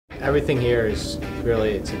Everything here is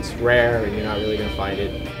really, it's rare and you're not really going to find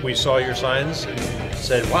it. We saw your signs and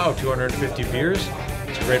said, wow, 250 beers.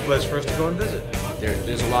 It's a great place for us to go and visit.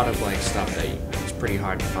 There's a lot of stuff that it's pretty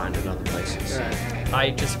hard to find in other places. Right. I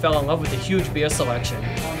just fell in love with the huge beer selection.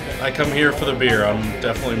 I come here for the beer. I'm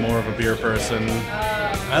definitely more of a beer person.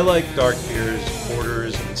 I like dark beers,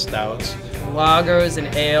 porters, and stouts. Lagers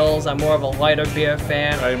and ales. I'm more of a lighter beer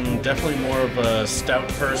fan. I'm definitely more of a stout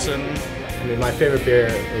person. I mean, my favorite beer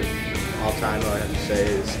of all time, I have to say,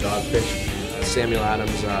 is Dogfish. Samuel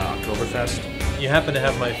Adams Oktoberfest. You happen to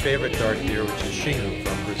have my favorite dark beer, which is Xingu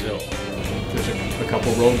from Brazil. There's a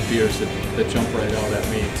couple rogue beers that jump right out at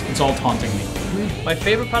me. It's all taunting me. My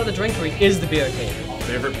favorite part of the Drinkery is the beer cave.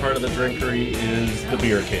 Favorite part of the Drinkery is the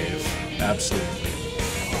beer cave. Absolutely.